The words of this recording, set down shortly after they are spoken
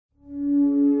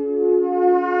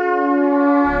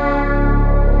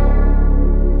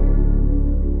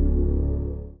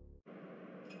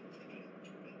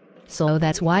So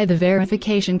that's why the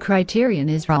verification criterion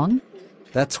is wrong?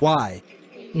 That's why.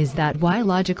 Is that why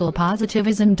logical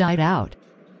positivism died out?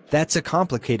 That's a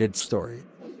complicated story.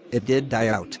 It did die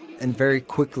out, and very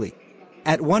quickly.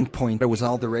 At one point it was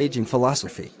all the rage in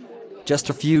philosophy. Just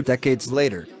a few decades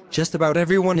later, just about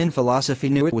everyone in philosophy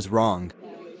knew it was wrong.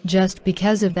 Just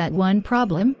because of that one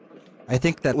problem? I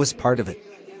think that was part of it.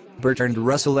 Bertrand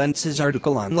Russell ends his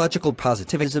article on logical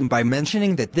positivism by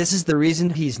mentioning that this is the reason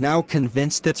he's now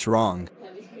convinced it's wrong.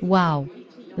 Wow.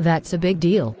 That's a big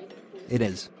deal. It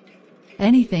is.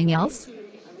 Anything else?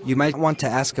 You might want to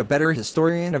ask a better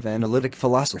historian of analytic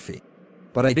philosophy.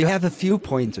 But I do have a few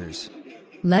pointers.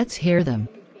 Let's hear them.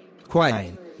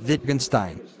 Quine,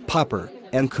 Wittgenstein, Popper,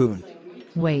 and Quine.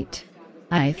 Wait.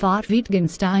 I thought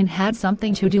Wittgenstein had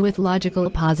something to do with logical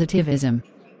positivism.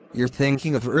 You're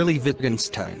thinking of early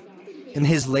Wittgenstein. In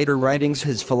his later writings,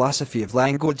 his philosophy of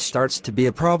language starts to be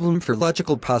a problem for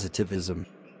logical positivism.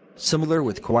 Similar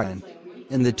with Quine.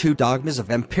 In the two dogmas of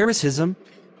empiricism.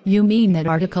 You mean that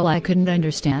article I couldn't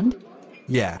understand?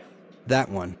 Yeah, that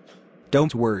one.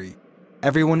 Don't worry.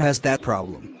 Everyone has that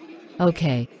problem.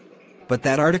 Okay. But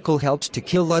that article helps to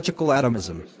kill logical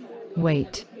atomism.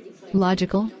 Wait.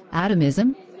 Logical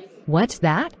atomism? What's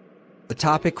that? A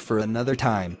topic for another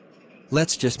time.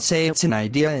 Let's just say it's an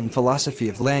idea in philosophy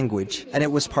of language, and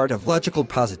it was part of logical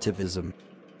positivism.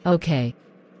 Okay.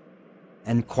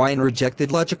 And Quine rejected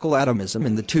logical atomism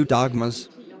in the two dogmas.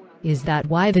 Is that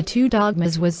why the two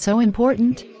dogmas was so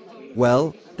important?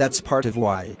 Well, that's part of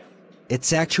why.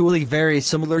 It's actually very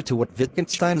similar to what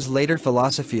Wittgenstein's later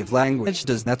philosophy of language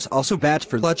does. That's also bad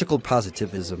for logical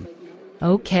positivism.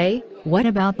 Okay, what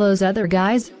about those other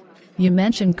guys? You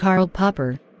mentioned Karl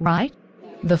Popper, right?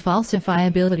 The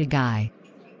falsifiability guy.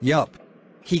 Yup.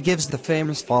 He gives the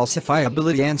famous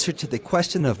falsifiability answer to the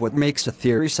question of what makes a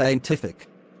theory scientific.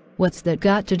 What's that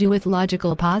got to do with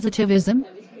logical positivism?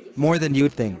 More than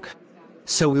you'd think.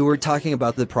 So we were talking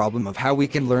about the problem of how we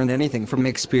can learn anything from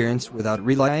experience without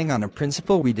relying on a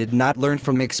principle we did not learn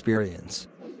from experience.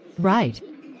 Right.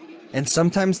 And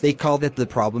sometimes they call that the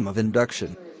problem of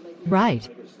induction. Right.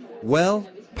 Well,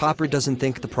 Popper doesn't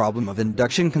think the problem of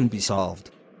induction can be solved.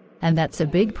 And that's a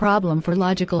big problem for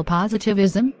logical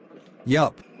positivism?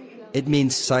 Yup. It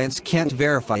means science can't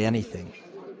verify anything.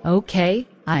 Okay,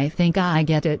 I think I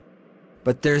get it.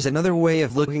 But there's another way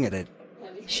of looking at it.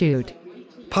 Shoot.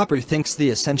 Popper thinks the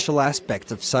essential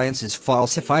aspect of science is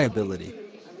falsifiability.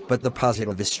 But the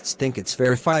positivists think it's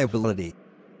verifiability.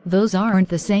 Those aren't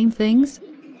the same things?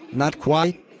 Not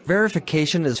quite.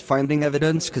 Verification is finding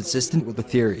evidence consistent with the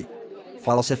theory.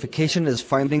 Falsification is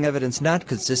finding evidence not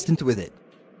consistent with it.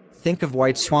 Think of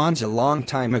white swans a long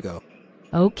time ago.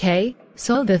 Okay,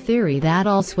 so the theory that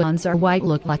all swans are white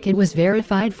looked like it was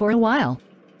verified for a while.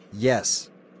 Yes.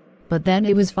 But then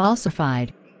it was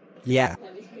falsified. Yeah.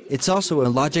 It's also a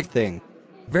logic thing.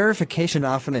 Verification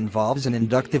often involves an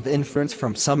inductive inference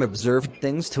from some observed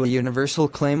things to a universal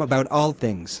claim about all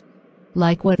things.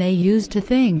 Like what they used to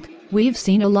think. We've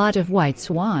seen a lot of white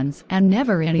swans and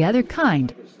never any other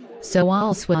kind. So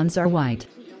all swans are white.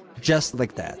 Just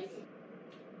like that.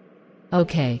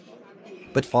 Okay.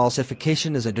 But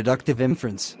falsification is a deductive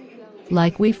inference.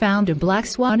 Like we found a black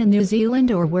swan in New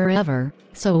Zealand or wherever,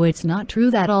 so it's not true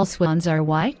that all swans are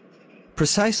white?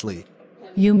 Precisely.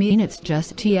 You mean it's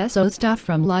just TSO stuff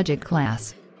from logic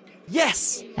class?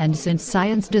 Yes! And since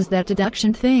science does that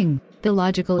deduction thing, the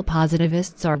logical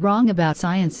positivists are wrong about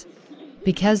science.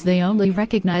 Because they only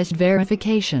recognized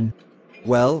verification.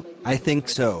 Well, I think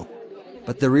so.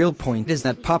 But the real point is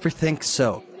that Popper thinks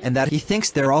so, and that he thinks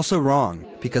they're also wrong,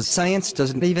 because science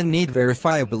doesn't even need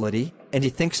verifiability, and he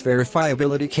thinks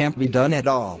verifiability can't be done at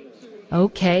all.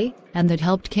 Okay, and that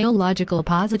helped kill logical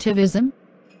positivism?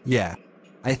 Yeah,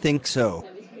 I think so.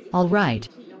 All right.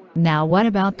 Now what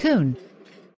about Quine?